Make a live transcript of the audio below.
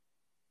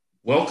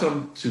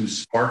Welcome to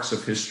Sparks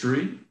of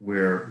History,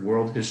 where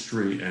world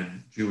history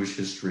and Jewish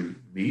history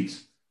meet.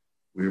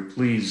 We are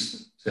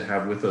pleased to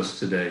have with us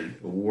today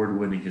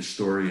award-winning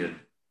historian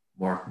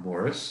Marc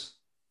Morris.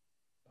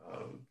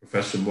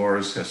 Professor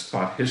Morris has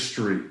taught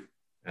history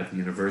at the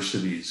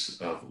universities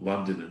of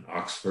London and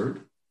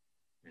Oxford,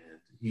 and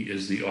he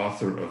is the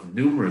author of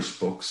numerous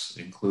books,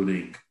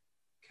 including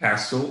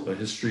Castle, A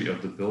History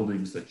of the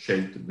Buildings That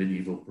Shaped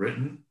Medieval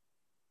Britain,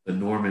 The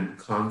Norman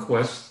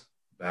Conquest,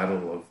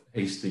 Battle of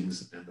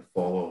Hastings and the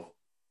Fall of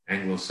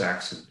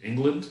Anglo-Saxon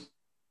England,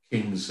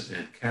 Kings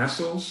and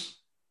Castles,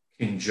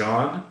 King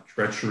John,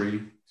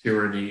 Treachery,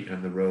 Tyranny,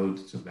 and the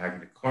Road to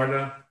Magna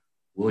Carta,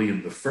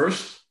 William I,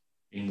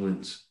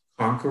 England's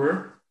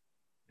Conqueror.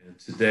 And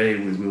today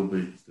we will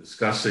be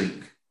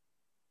discussing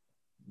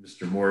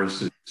Mr.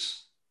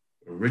 Morris's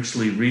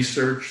richly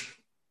researched,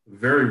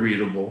 very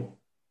readable,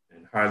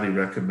 and highly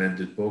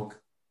recommended book,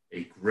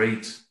 A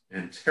Great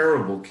and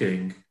Terrible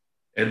King,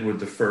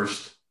 Edward I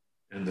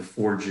and the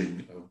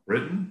Forging of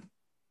Britain.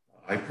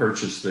 I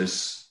purchased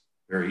this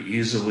very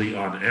easily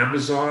on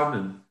Amazon,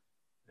 and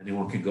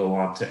anyone can go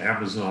on to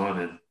Amazon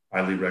and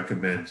highly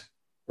recommend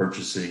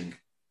purchasing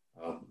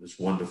this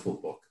wonderful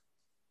book.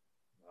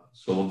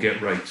 So we'll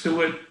get right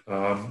to it.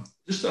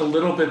 Just a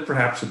little bit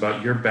perhaps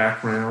about your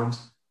background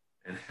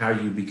and how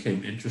you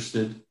became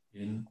interested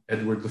in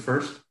Edward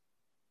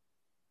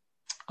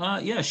I.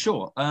 Yeah,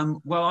 sure.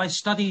 Well, I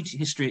studied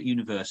history at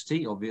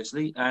university,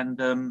 obviously,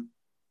 and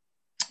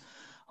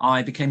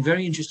I became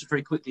very interested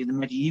very quickly in the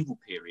medieval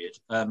period.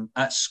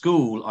 At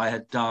school, I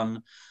had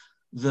done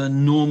the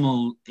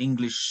normal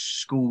English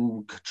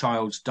school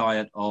child's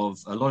diet of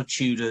a lot of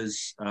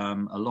Tudors,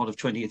 a lot of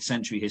 20th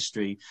century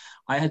history.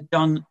 I had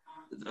done,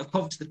 of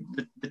course,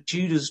 the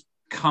Tudors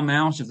come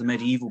out of the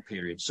medieval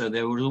period, so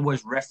there were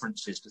always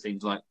references to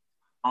things like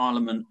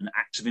Parliament and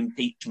acts of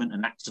impeachment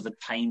and acts of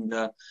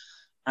attainder.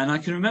 And I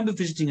can remember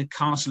visiting a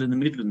castle in the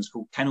Midlands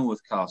called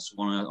Kenilworth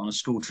Castle on a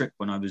school trip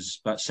when I was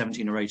about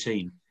 17 or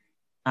 18.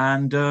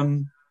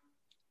 And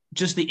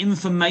just the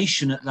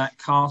information at that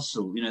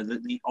castle,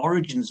 the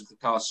origins of the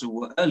castle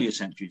were earlier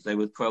centuries. They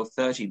were 12th,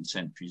 13th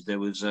centuries. There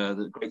was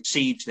the great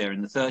siege there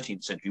in the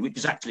 13th century, which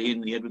is actually in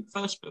the Edward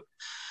I book.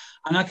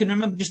 And I can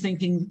remember just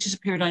thinking, this is a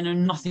period I know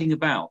nothing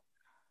about.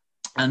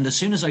 And as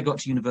soon as I got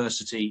to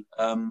university,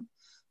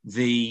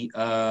 the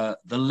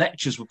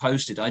lectures were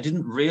posted. I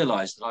didn't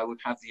realize that I would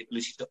have the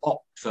ability to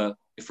opt for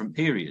different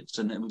periods.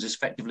 And it was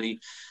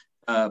effectively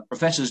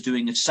professors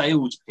doing a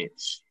sales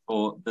pitch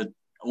for the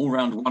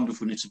all-round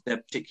wonderfulness of their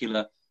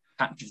particular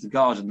patch of the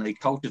garden they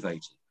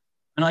cultivated.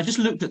 And I just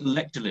looked at the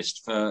lecture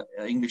list for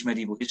English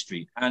medieval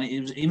history, and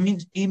it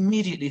was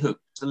immediately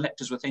hooked. The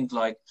lectures were things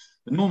like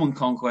the Norman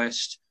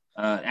Conquest,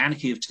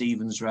 Anarchy of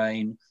Stephen's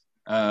reign,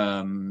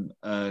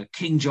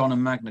 King John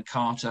and Magna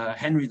Carta,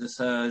 Henry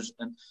III,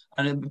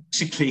 and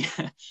basically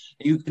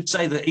you could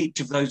say that each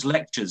of those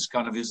lectures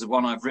kind of is the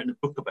one I've written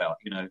a book about,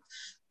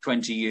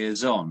 20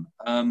 years on.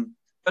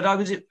 But I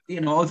was,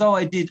 although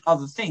I did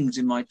other things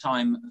in my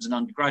time as an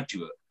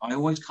undergraduate, I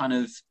always kind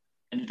of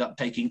ended up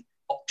taking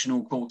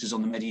optional courses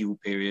on the medieval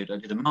period. I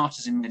did a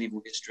master's in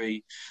medieval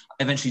history.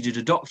 I eventually did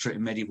a doctorate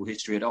in medieval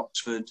history at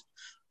Oxford,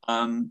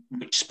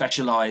 which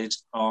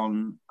specialised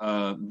on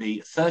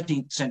the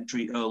 13th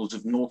century Earls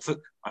of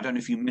Norfolk. I don't know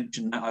if you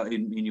mentioned that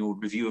in your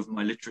review of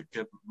my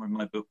literature, in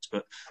my books,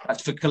 but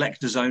that's for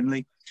collectors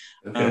only.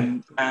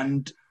 Okay.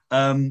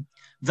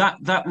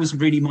 That was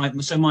really I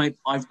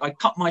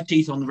cut my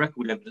teeth on the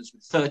record evidence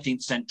with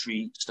 13th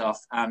century stuff,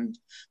 and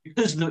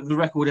because the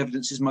record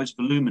evidence is most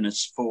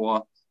voluminous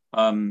for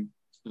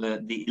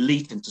the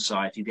elite in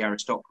society, the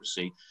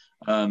aristocracy,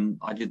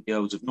 I did the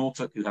Earls of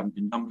Norfolk, who haven't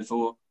been done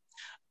before,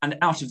 and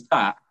out of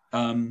that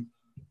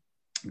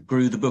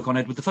grew the book on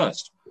Edward I.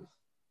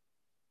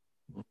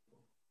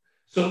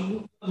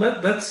 So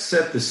let's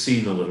set the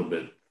scene a little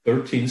bit.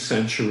 13th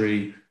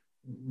century.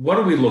 What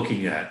are we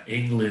looking at?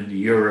 England,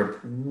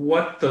 Europe.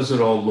 What does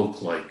it all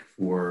look like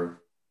for,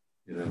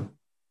 the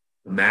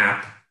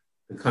map,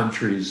 the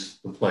countries,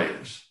 the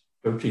players?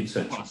 13th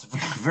century. Well, that's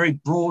a very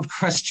broad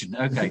question.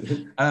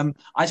 Okay.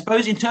 I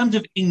suppose in terms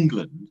of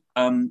England,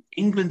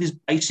 England is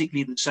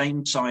basically the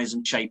same size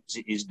and shape as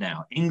it is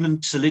now.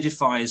 England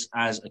solidifies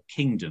as a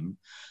kingdom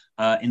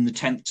in the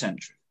 10th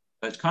century.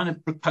 So it's kind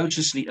of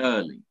precociously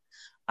early.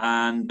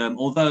 And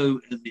although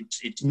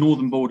its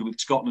northern border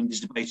with Scotland is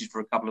debated for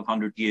a couple of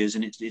hundred years,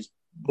 and its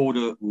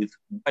border with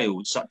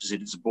Wales, such as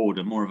it is a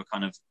border, more of a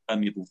kind of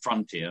permeable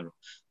frontier,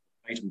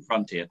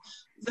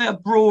 they're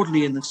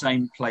broadly in the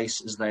same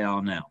place as they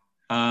are now.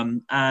 I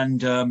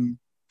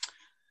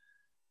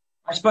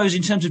suppose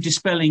in terms of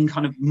dispelling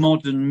kind of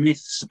modern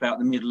myths about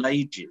the Middle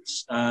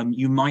Ages,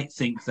 you might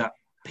think that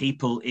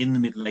people in the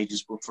Middle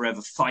Ages were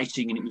forever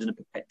fighting and it was in a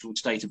perpetual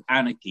state of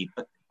anarchy.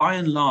 But by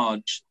and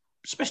large,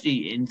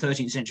 especially in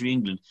 13th century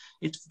England,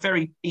 it's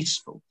very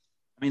peaceful.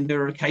 I mean,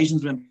 there are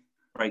occasions when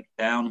break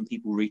down and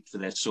people reach for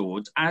their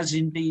swords, as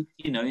indeed,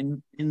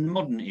 in the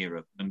modern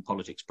era when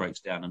politics breaks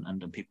down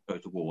and people go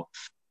to war.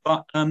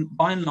 But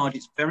by and large,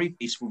 it's very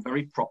peaceful,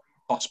 very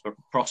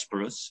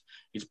prosperous.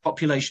 Its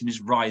population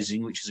is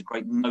rising, which is a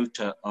great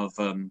motor of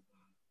a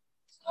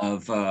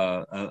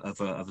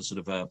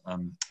sort of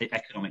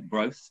economic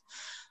growth.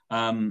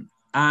 I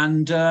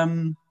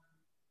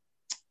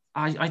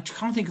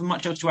can't think of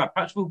much else to add.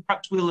 Perhaps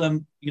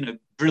we'll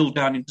drill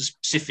down into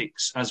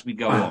specifics as we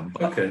go on.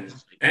 But okay.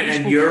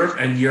 And Europe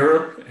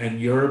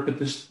at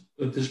this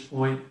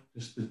point.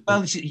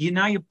 Well,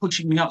 now you're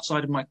pushing me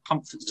outside of my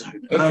comfort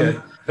zone.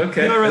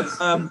 Okay. Europe.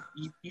 I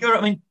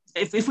mean,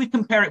 if we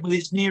compare it with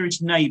its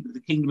nearest neighbour, the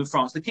Kingdom of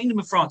France, the Kingdom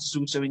of France is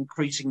also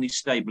increasingly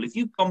stable. If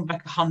you've gone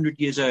back 100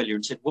 years earlier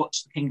and said,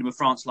 what's the Kingdom of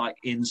France like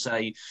in,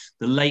 say,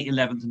 the late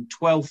 11th and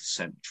 12th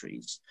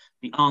centuries,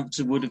 the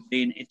answer would have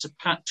been it's a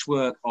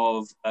patchwork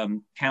of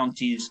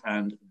counties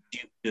and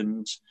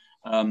dukedoms,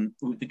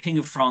 with the King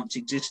of France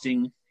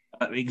exerting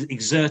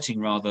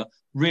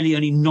really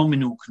only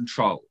nominal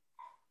control.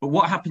 But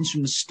what happens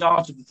from the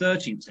start of the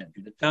 13th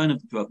century, the turn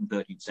of the 12th and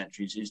 13th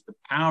centuries, is the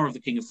power of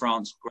the King of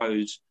France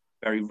grows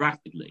very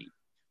rapidly.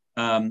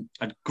 A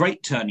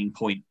great turning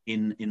point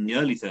in the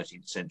early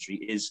 13th century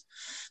is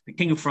the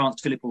King of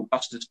France, Philip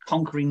Augustus,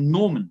 conquering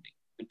Normandy,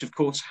 which of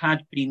course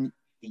had been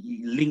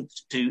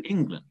linked to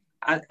England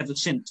ever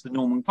since the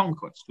Norman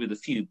conquest, with a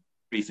few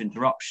brief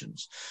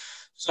interruptions.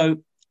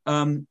 So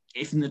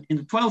if in the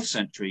 12th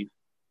century,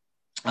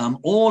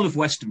 all of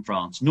Western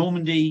France,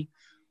 Normandy,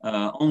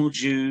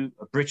 Anjou,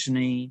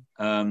 Brittany,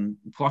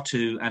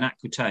 Poitou, and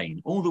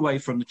Aquitaine, all the way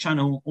from the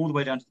Channel, all the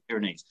way down to the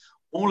Pyrenees,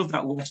 all of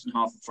that western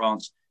half of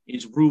France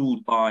is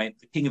ruled by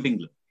the King of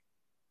England,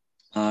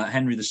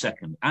 Henry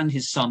II, and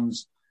his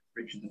sons,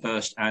 Richard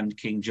I and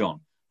King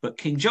John. But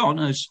King John,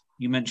 as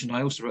you mentioned,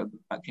 I also wrote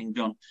about King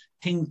John.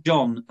 King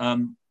John,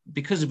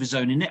 because of his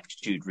own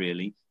ineptitude,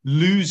 really,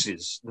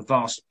 loses the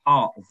vast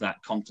part of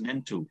that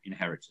continental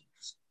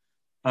inheritance.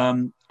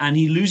 And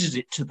he loses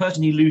it to the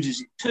person he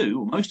loses it to,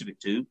 or most of it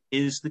to,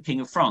 is the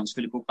King of France,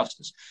 Philip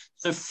Augustus.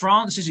 So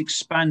France is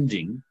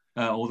expanding,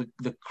 or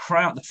the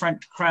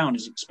French crown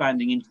is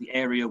expanding into the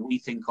area we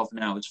think of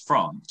now as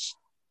France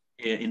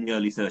in the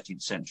early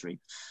 13th century.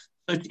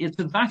 So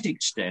to that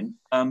extent,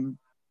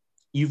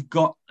 you've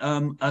got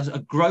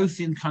a growth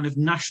in kind of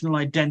national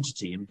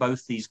identity in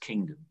both these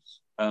kingdoms.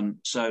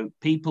 So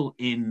people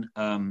in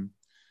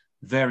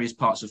various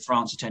parts of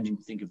France are tending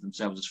to think of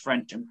themselves as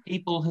French, and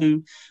people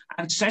who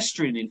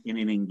ancestrally in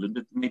England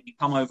have maybe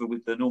come over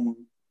with the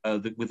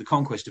with the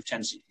conquest of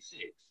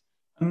 1066,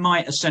 and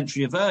might a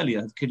century of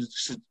earlier have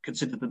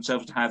considered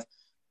themselves to have,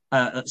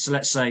 so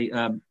let's say,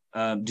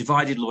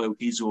 divided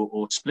loyalties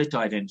or split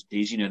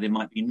identities. They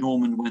might be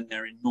Norman when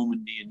they're in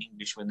Normandy and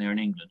English when they're in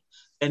England.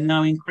 They're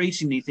now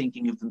increasingly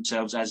thinking of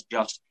themselves as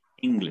just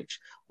English.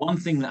 One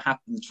thing that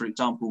happens, for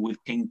example,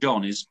 with King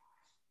John is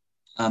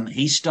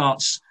he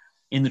starts,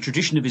 in the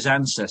tradition of his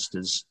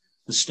ancestors,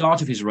 the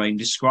start of his reign,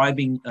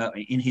 describing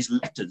in his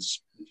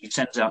letters, which he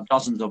sends out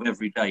dozens of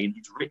every day, in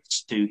his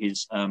writs to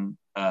his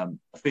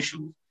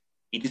officials,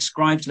 he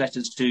describes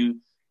letters to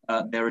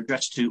they're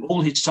addressed to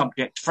all his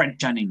subjects,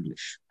 French and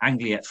English,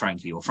 Angli et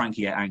Franchi, or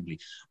Franchi et Angli.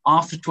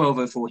 After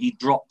 1204, he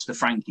dropped the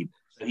Franchi,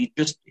 so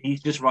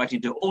he's just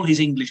writing to all his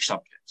English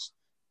subjects.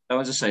 So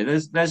as I say,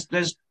 there's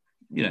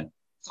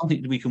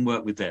something that we can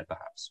work with there,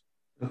 perhaps.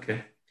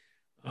 Okay.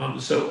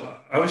 So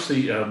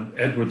obviously,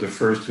 Edward I,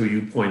 who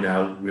you point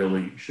out,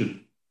 really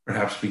should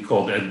perhaps be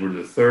called Edward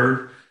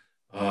III.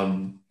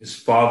 His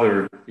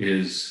father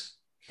is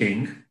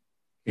King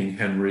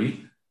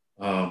Henry,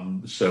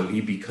 so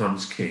he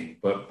becomes king.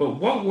 But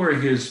what were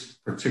his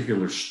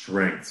particular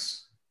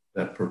strengths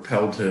that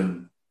propelled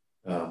him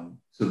to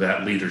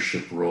that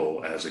leadership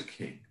role as a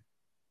king?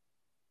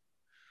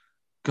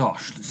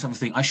 Gosh, let's have a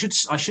think. I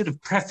should have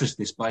prefaced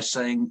this by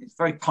saying it's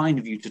very kind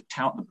of you to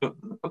tout the book.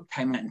 The book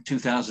came out in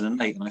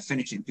 2008 and I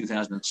finished it in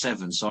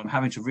 2007, so I'm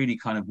having to really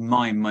kind of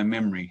mime my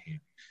memory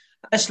here.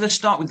 Let's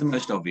start with the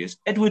most obvious.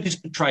 Edward is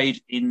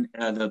portrayed in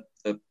the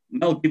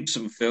Mel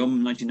Gibson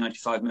film,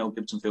 1995 Mel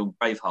Gibson film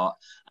Braveheart,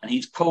 and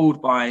he's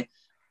called by,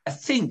 I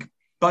think,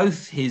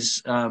 both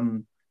his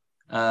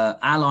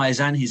allies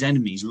and his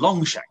enemies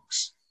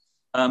Longshanks.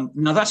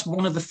 Now that's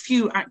one of the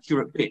few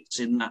accurate bits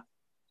in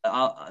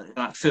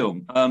that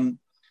film.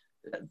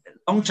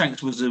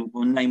 Longshanks was a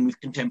name with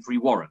contemporary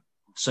warrant.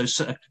 So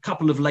a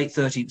couple of late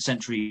 13th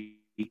century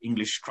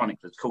English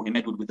chroniclers call him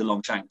Edward with the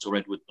Longshanks or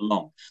Edward the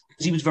Long,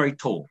 because he was very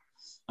tall.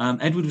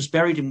 Edward was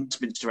buried in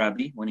Westminster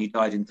Abbey when he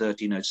died in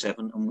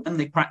 1307, and when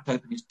they cracked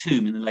open his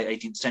tomb in the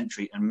late 18th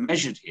century and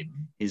measured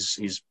him,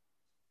 his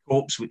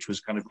corpse, which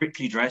was kind of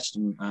richly dressed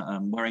and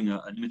wearing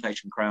an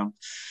imitation crown,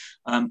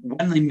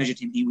 when they measured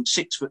him, he was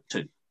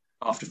 6'2",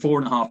 after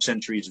 4.5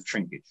 centuries of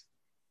shrinkage.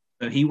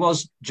 So he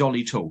was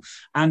jolly tall.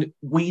 And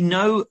we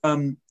know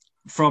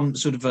from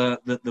sort of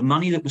the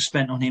money that was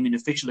spent on him in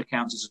official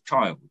accounts as a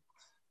child,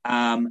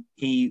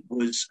 he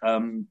was,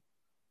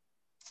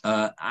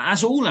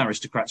 as all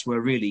aristocrats were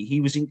really, he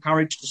was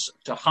encouraged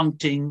to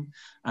hunting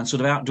and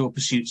sort of outdoor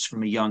pursuits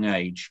from a young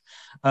age.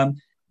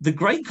 The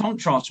great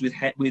contrast with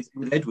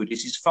Edward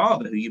is his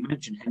father, who you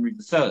mentioned, Henry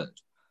III,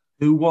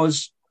 who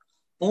was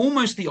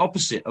almost the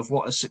opposite of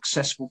what a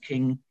successful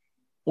king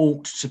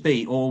ought to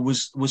be, or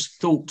was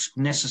thought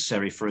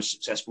necessary for a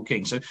successful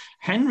king. So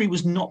Henry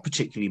was not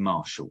particularly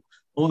martial,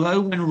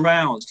 although when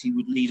roused he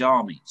would lead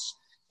armies.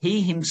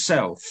 He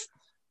himself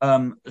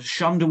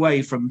shunned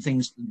away from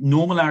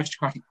normal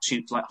aristocratic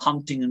pursuits like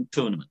hunting and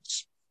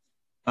tournaments,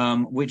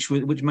 which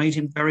made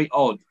him very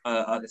odd,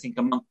 I think,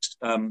 amongst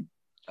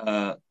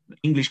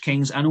English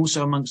kings and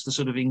also amongst the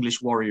sort of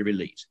English warrior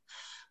elite.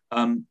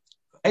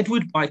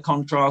 Edward, by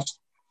contrast,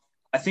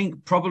 I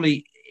think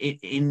probably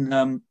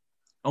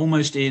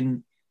almost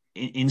in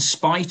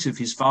spite of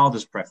his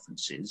father's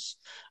preferences,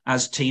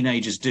 as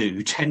teenagers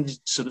do, tended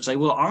to sort of say,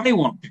 well, I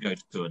want to go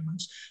to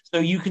tournaments. So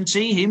you can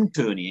see him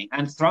tourneying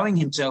and throwing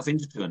himself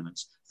into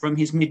tournaments from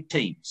his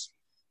mid-teens.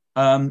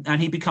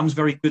 And he becomes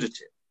very good at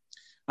it.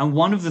 And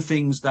one of the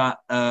things that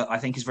I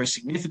think is very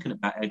significant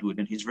about Edward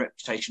and his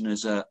reputation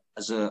as a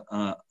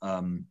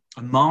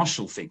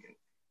martial figure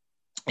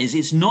is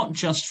it's not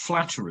just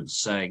flatterers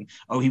saying,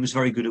 oh, he was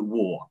very good at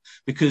war,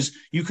 because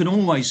you can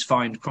always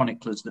find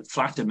chroniclers that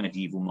flatter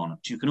medieval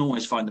monarchs. You can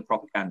always find the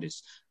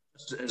propagandists.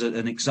 As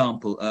an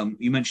example,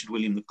 you mentioned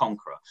William the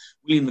Conqueror.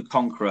 William the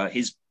Conqueror,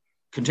 his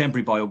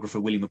contemporary biographer,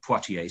 William of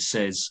Poitiers,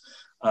 says,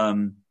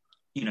 when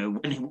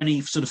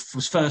he sort of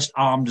was first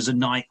armed as a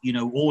knight,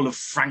 all of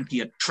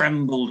Francia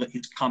trembled at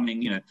his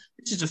coming.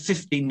 This is a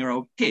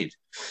 15-year-old kid.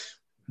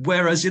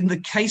 Whereas in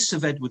the case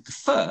of Edward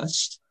I,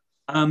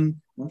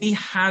 we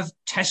have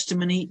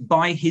testimony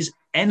by his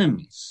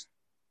enemies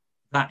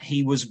that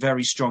he was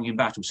very strong in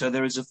battle. So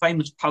there is a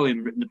famous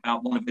poem written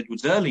about one of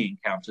Edward's early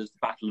encounters, the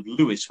Battle of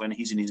Lewes, when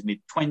he's in his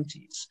mid-20s,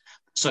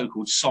 the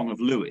so-called Song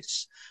of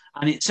Lewes.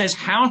 And it says,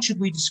 how should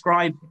we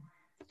describe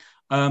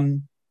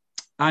him?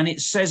 And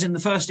it says, in the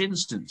first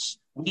instance,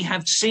 we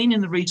have seen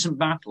in the recent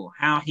battle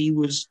how he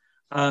was,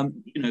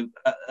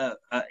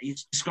 he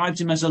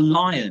describes him as a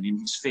lion in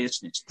his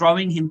fierceness,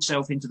 throwing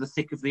himself into the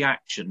thick of the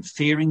action,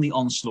 fearing the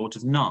onslaught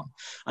of none.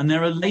 And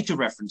there are later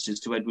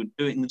references to Edward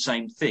doing the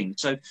same thing.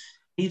 So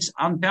he's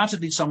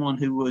undoubtedly someone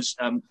who was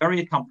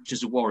very accomplished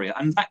as a warrior,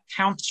 and that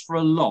counts for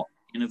a lot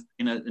in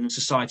a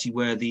society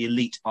where the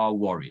elite are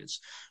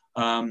warriors.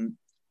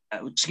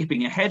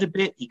 Skipping ahead a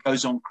bit, he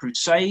goes on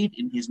crusade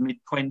in his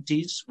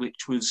mid-20s,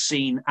 which was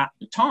seen at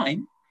the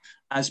time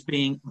as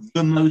being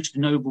the most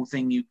noble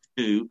thing you could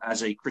do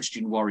as a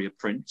Christian warrior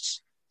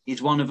prince.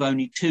 He's one of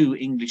only 2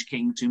 English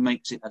kings who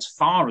makes it as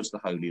far as the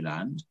Holy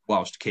Land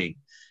whilst king.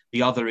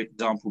 The other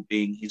example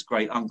being his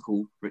great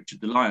uncle,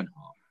 Richard the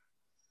Lionheart.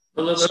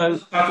 Well, let's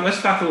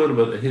talk a little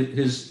bit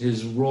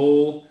his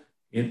role.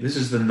 This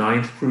is the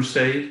 9th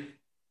Crusade.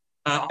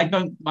 I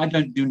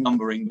don't do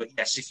numbering, but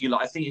yes, if you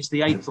like, I think it's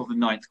the 8th or the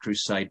 9th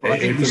Crusade. But I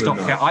think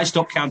I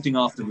stopped counting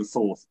after the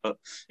 4th. But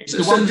it's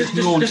the one that's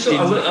launched.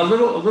 A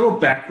little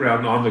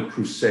background on the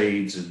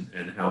Crusades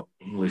and how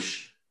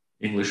English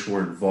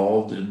were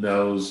involved in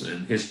those,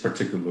 and his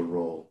particular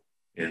role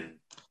in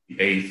the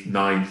 8th,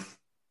 9th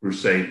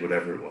Crusade,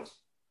 whatever it was.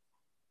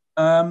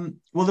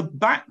 Well, the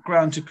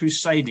background to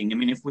crusading, I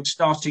mean, if we're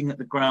starting at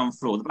the ground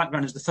floor, the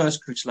background is the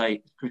first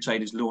crusade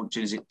is launched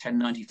in, is it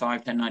 1095,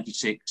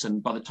 1096,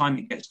 and by the time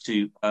it gets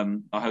to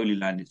the Holy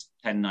Land, it's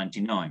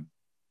 1099.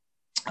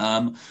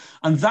 And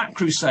that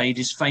crusade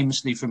is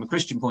famously, from a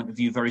Christian point of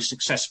view, very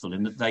successful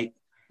in that they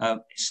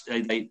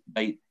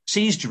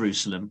seize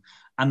Jerusalem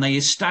and they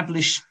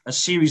establish a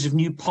series of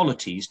new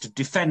polities to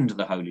defend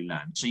the Holy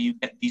Land. So you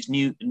get these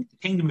the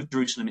Kingdom of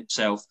Jerusalem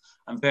itself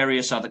and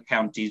various other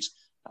counties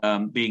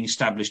being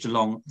established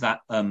along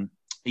that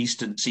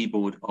eastern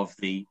seaboard of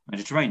the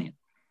Mediterranean.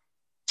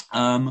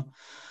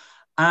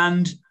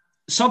 And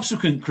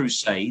subsequent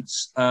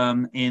crusades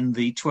in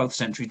the 12th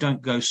century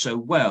don't go so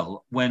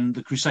well when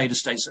the Crusader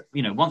states,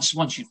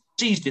 once you've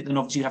seized it, then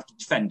obviously you have to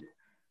defend it.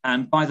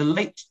 And by the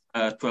late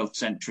 12th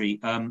century,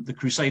 the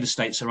Crusader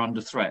states are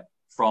under threat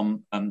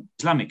from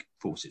Islamic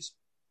forces.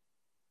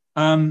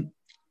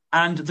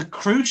 And the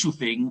crucial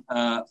thing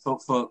for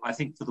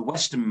the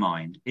Western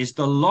mind is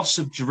the loss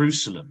of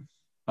Jerusalem,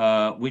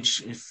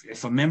 which,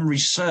 if a memory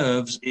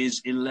serves,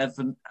 is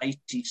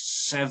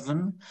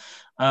 1187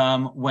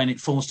 when it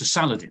falls to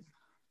Saladin.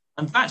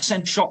 And that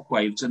sent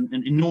shockwaves and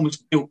enormous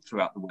guilt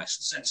throughout the West,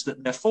 the sense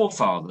that their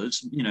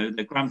forefathers,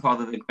 their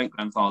grandfather, their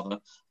great-grandfather,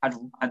 had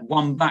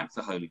won back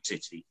the Holy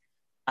City.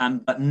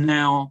 But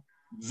now,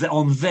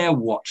 on their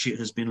watch, it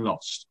has been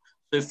lost.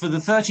 So for the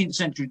 13th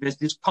century, there's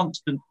this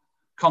constant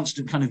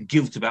kind of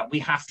guilt about we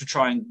have to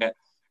try and get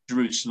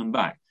Jerusalem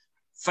back.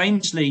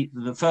 Famously,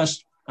 the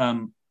first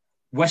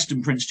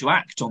Western prince to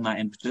act on that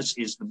impetus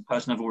is the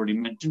person I've already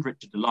mentioned,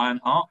 Richard the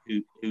Lionheart,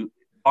 who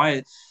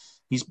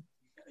he's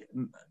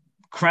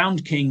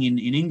crowned king in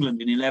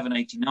England in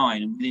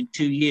 1189, and within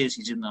 2 years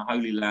he's in the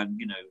Holy Land,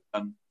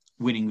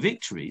 winning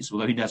victories,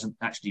 although he doesn't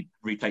actually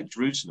retake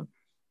Jerusalem.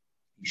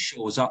 He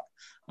shores up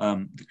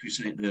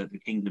the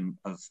kingdom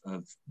of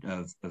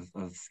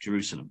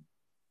Jerusalem.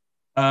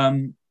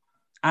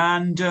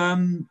 And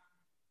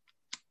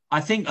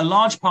I think a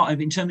large part of,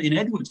 in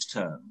Edward's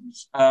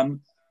terms,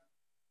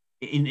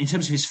 in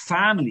terms of his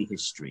family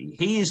history,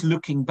 he is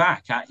looking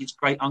back at his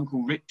great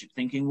uncle Richard,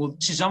 thinking, well,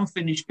 this is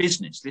unfinished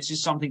business. This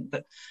is something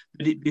that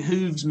it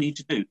behooves me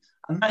to do.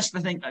 And that's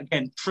the thing,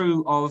 again,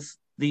 true of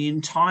the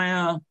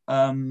entire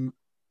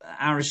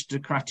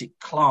aristocratic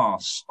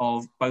class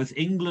of both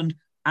England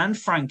and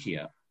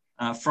Francia,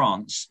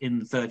 France, in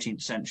the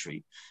 13th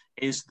century,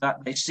 is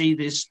that they see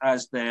this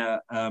as their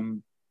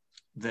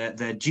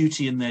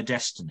duty and their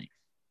destiny.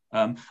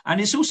 And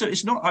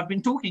it's not, I've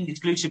been talking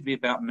exclusively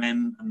about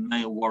men and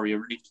male warrior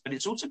religions, but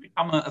it's also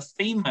become a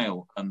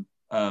female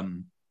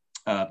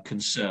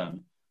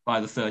concern by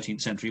the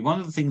 13th century. One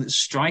of the things that's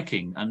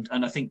striking, and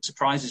I think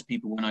surprises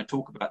people when I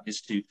talk about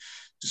this to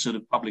sort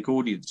of public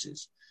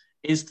audiences,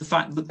 is the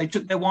fact that they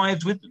took their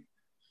wives with them.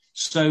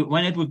 So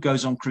when Edward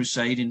goes on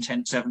crusade in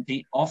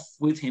 1070, off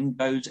with him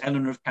goes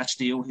Eleanor of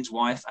Castile, his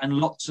wife, and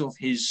lots of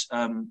his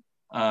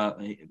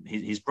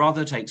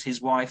brother takes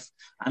his wife,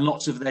 and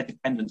lots of their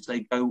dependents,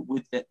 they go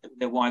with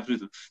their wives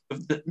with them.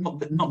 But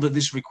not that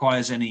this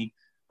requires any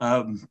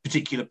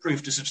particular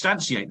proof to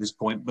substantiate this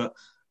point, but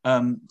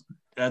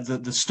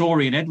the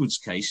story in Edward's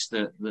case,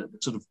 the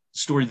sort of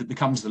story that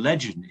becomes the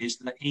legend, is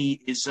that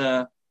he is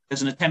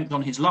there's an attempt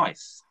on his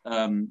life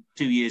 2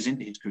 years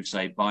into his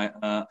crusade by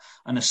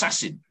an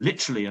assassin,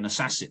 literally an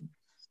assassin,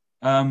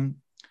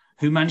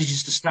 who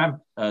manages to stab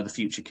the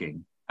future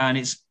king. And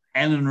it's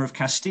Eleanor of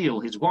Castile,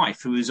 his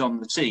wife, who is on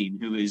the scene,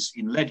 who is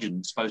in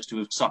legend supposed to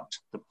have sucked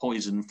the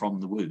poison from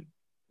the wound.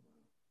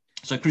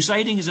 So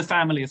crusading is a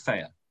family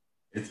affair.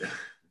 Okay.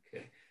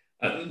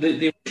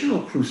 The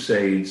original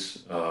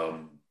Crusades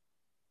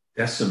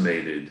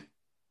decimated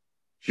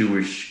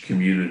Jewish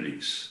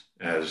communities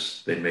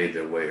as they made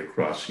their way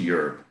across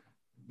Europe.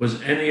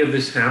 Was any of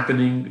this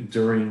happening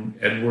during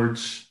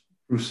Edward's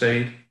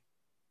crusade?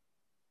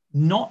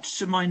 Not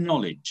to my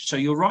knowledge. So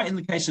you're right in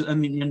the case of, I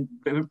mean,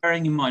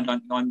 bearing in mind,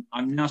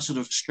 I'm now sort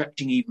of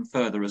stretching even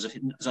further as a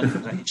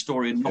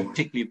historian, not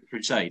particularly of the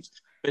Crusades,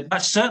 but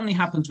that certainly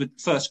happens with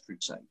the First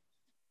Crusade.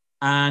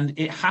 And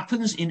it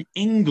happens in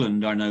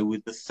England, I know,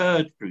 with the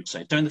Third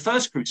Crusade. So in the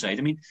First Crusade,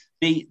 I mean,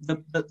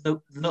 the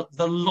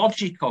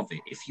logic of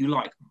it, if you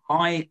like,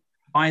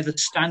 by the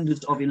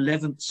standards of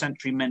 11th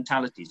century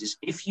mentalities, is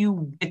if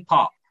you whip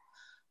up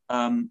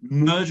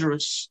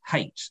murderous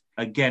hate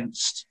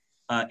against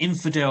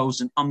infidels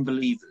and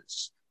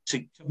unbelievers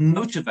to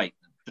motivate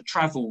them to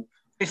travel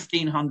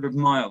 1,500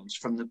 miles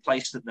from the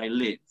place that they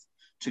live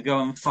to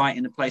go and fight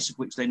in a place of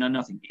which they know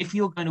nothing. If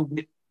you're going to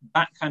whip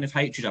that kind of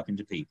hatred up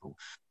into people,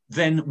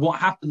 then what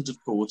happens,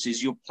 of course,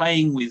 is you're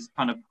playing with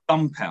kind of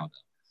gunpowder,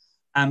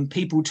 and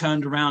people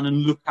turned around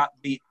and look at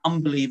the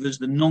unbelievers,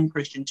 the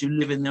non-Christians who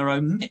live in their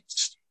own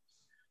midst,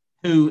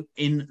 who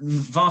in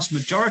vast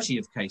majority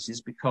of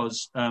cases,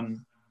 because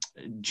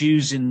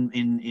Jews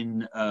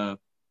in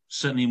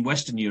certainly in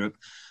Western Europe,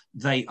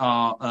 they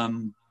are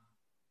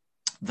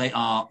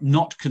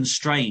not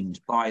constrained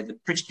by the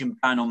Christian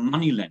ban on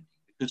money lending,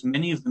 because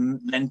many of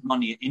them lend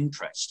money at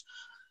interest.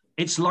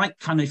 It's like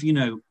kind of,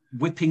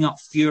 whipping up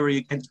fury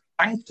against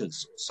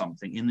bankers or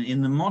something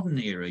in the modern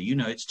era.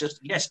 It's just,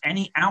 yes,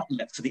 any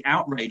outlet for the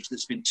outrage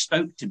that's been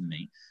stoked in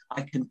me,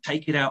 I can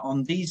take it out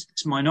on this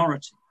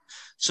minority.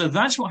 So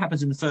that's what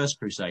happens in the First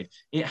Crusade.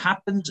 It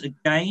happens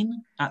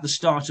again at the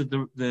start of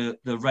the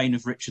reign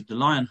of Richard the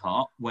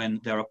Lionheart,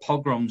 when there are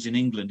pogroms in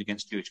England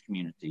against Jewish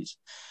communities.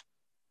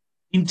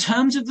 In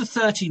terms of the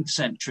 13th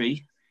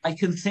century, I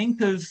can think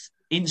of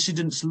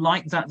incidents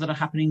like that are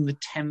happening in the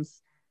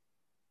 1050s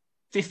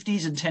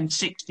and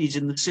 1060s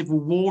in the Civil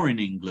War in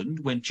England,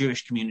 when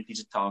Jewish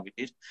communities are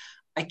targeted.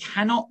 I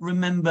cannot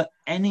remember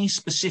any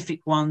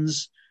specific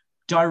ones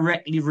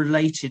directly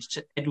related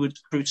to Edward's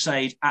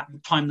crusade at the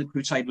time the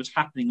crusade was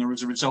happening or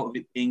as a result of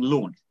it being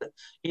launched.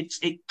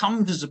 It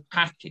comes as a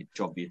package,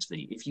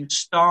 obviously. If you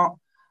start,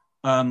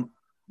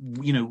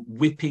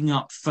 whipping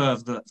up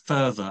further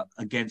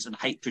against and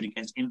hatred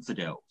against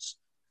infidels,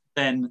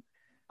 then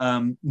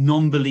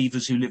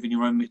non-believers who live in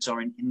your own midst are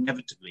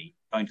inevitably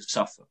going to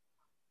suffer.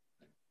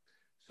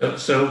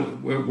 So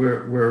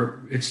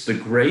we're it's the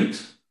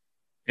great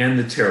and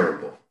the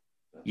terrible.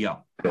 Yeah.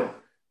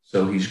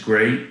 So he's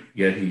great,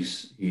 yet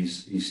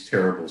he's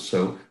terrible.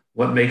 So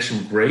what makes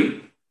him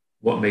great?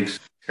 What makes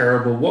him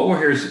terrible? What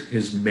were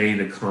his main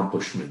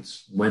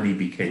accomplishments when he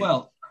became?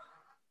 Well,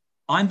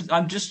 I'm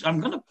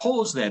going to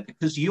pause there,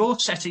 because you're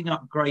setting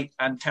up great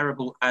and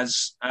terrible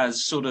as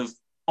sort of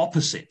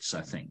opposites,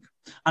 I think.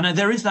 And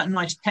there is that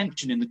nice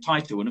tension in the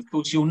title. And of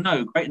course, you'll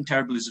know great and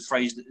terrible is a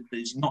phrase that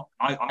is not,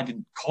 I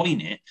didn't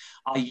coin it.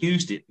 I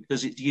used it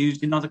because it's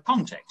used in other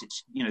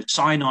contexts. It's,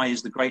 Sinai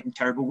is the great and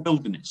terrible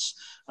wilderness.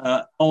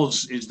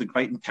 Oz is the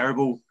great and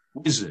terrible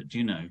wizard,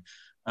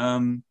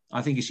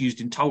 I think it's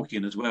used in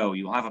Tolkien as well.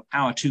 You'll have a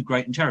power too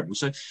great and terrible.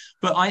 So,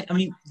 but I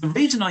mean, the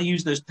reason I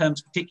use those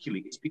terms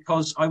particularly is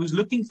because I was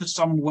looking for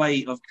some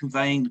way of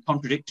conveying the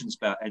contradictions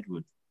about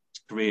Edward's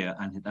career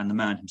and the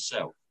man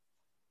himself.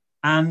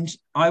 And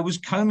I was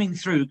combing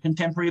through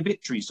contemporary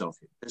obituaries of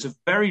him. There's a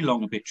very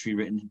long obituary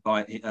written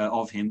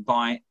of him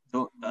by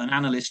an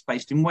analyst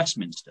based in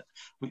Westminster,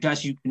 which,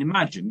 as you can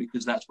imagine,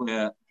 because that's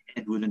where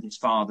Edward and his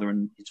father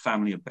and his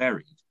family are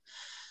buried,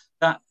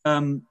 that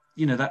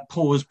that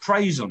pours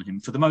praise on him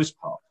for the most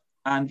part,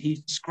 and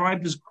he's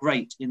described as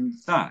great in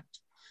that.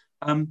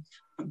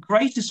 But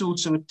great is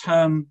also a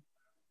term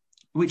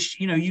which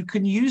you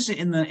can use it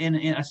in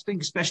I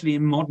think especially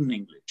in modern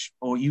English,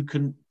 or you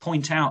can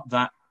point out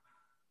that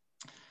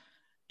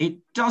it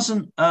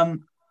doesn't.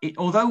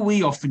 Although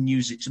we often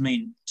use it to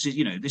mean,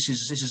 this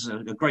is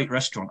a great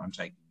restaurant I'm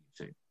taking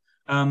you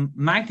to.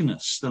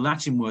 Magnus, the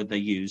Latin word they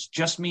use,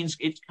 just means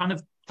it's kind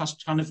of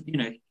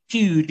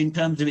huge in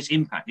terms of its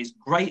impact. It's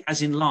great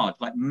as in large,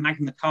 like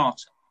Magna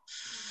Carta,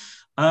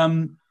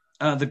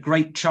 the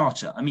Great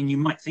Charter. I mean, you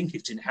might think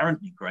it's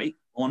inherently great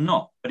or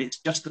not, but it's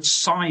just the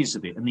size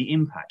of it and the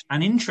impact.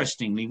 And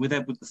interestingly, with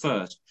Edward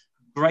I,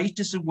 great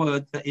is a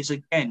word that is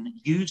again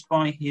used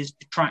by his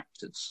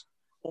detractors,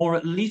 or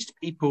at least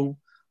people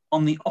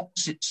on the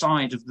opposite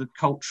side of the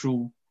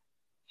cultural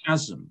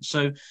chasm.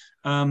 So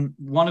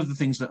one of the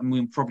things that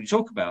we'll probably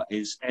talk about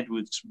is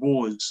Edward's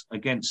wars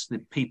against the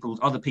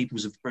other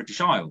peoples of the British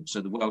Isles,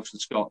 so the Welsh, the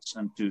Scots,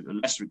 and to a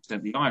lesser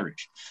extent the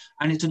Irish.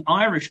 And it's an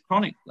Irish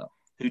chronicler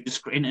who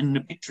in an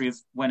obituary of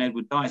when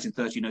Edward dies in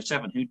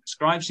 1307, who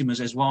describes him as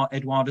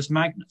Edwardus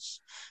Magnus.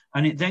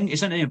 And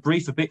it's only a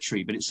brief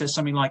obituary, but it says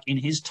something like, in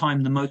his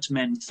time the most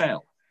men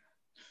fell.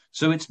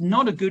 So it's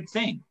not a good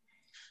thing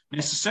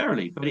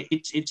necessarily, but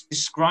it's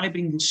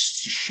describing the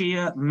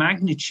sheer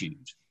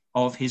magnitude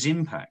of his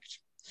impact.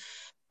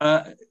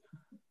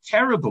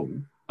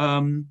 Terrible.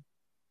 I'm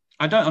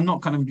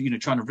not kind of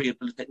trying to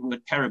rehabilitate the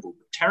word terrible.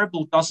 But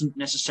terrible doesn't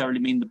necessarily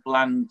mean the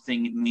bland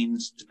thing it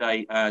means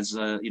today as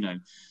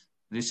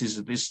this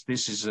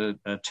is a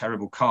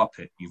terrible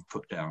carpet you've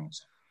put down.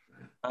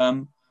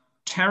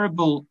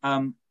 Terrible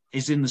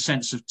is in the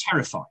sense of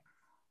terrifying,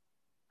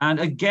 and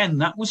again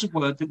that was a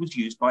word that was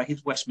used by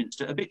his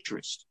Westminster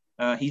obituarist.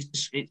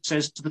 It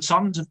says to the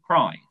sons of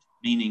pride,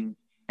 meaning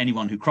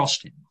anyone who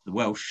crossed him, the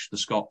Welsh, the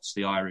Scots,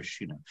 the Irish,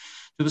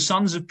 to the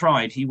sons of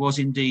pride, he was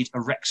indeed a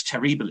Rex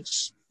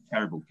Terribilis,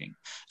 terrible king.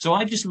 So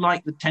I just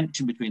like the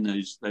tension between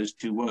those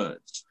two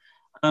words.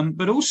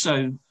 But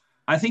also,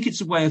 I think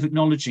it's a way of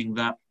acknowledging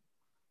that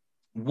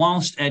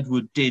whilst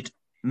Edward did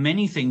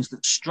many things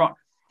that struck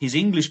his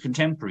English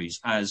contemporaries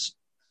as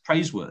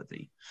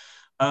praiseworthy,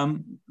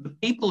 the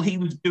people he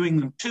was doing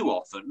them to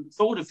often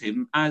thought of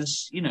him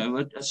as,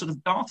 a sort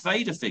of Darth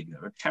Vader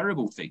figure, a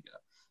terrible figure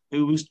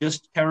who was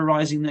just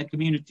terrorizing their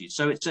community.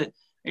 So it's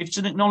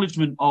an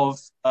acknowledgement of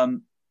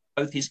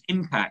both his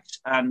impact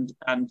and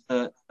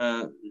the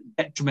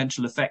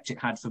detrimental effect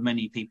it had for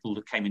many people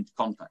that came into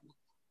contact with.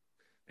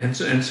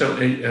 And so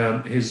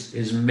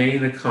his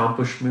main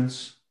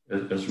accomplishments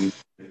as we look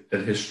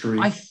at history.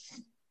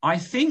 I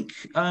think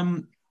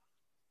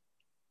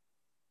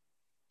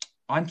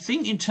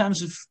in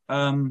terms of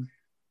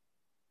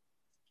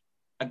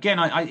again,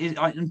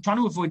 I'm trying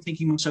to avoid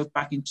thinking myself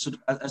back into sort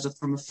of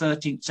from a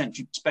 13th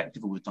century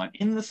perspective all the time.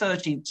 In the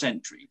 13th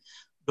century,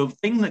 the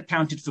thing that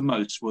counted for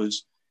most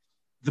was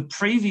the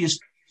previous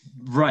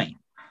reign.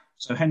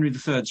 So Henry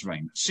III's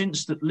reign,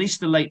 since at least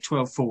the late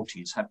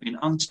 1240s, had been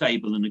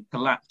unstable and had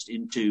collapsed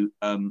into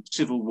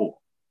civil war,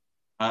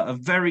 a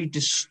very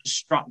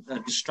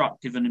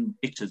destructive and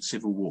embittered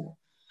civil war.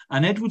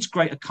 And Edward's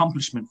great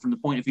accomplishment from the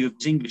point of view of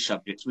his English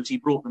subjects was he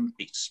brought them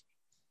peace.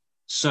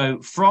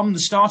 So from the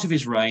start of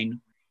his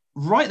reign,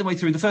 right the way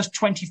through the first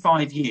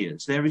 25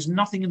 years, there is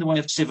nothing in the way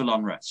of civil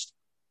unrest.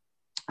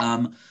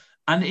 And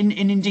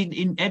indeed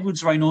in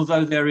Edward's reign,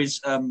 although there is,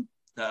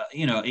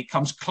 it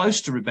comes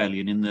close to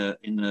rebellion in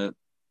the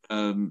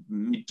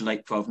mid to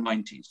late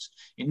 1290s,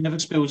 it never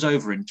spills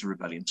over into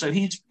rebellion. So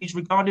he's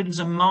regarded as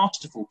a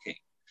masterful king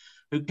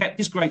who kept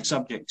his great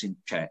subjects in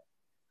check,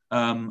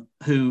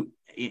 who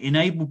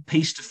enabled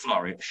peace to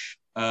flourish,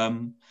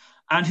 and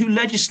who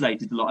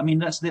legislated a lot. I mean,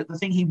 that's the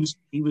thing. He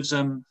was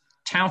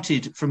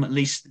touted from at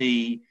least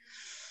the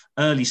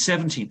early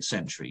 17th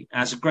century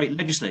as a great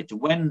legislator.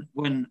 When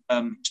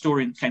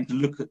historians came to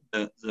look at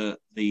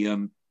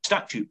the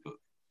statute book,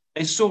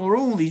 they saw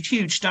all these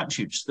huge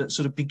statutes that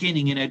sort of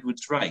beginning in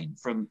Edward's reign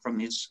from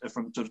sort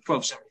of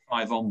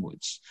 1275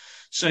 onwards.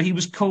 So he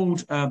was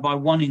called by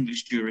one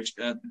English jurist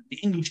the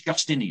English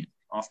Justinian,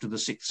 after the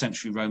 6th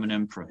century Roman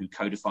emperor who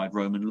codified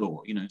Roman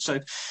law. So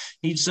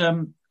he's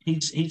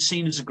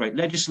seen as a great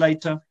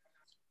legislator.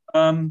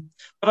 But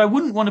I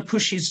wouldn't want to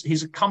push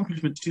his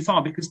accomplishments too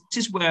far, because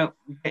this is where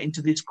we get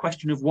into this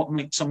question of what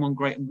makes someone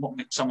great and what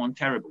makes someone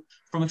terrible.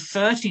 From a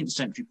 13th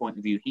century point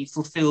of view, he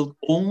fulfilled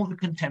all the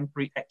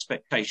contemporary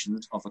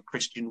expectations of a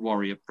Christian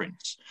warrior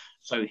prince.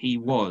 So he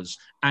was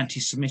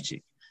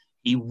anti-Semitic.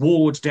 He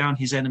warred down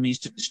his enemies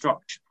to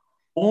destruction.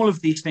 All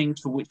of these things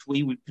for which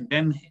we would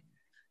condemn him,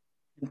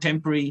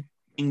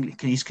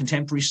 his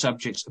contemporary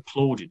subjects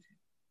applauded him.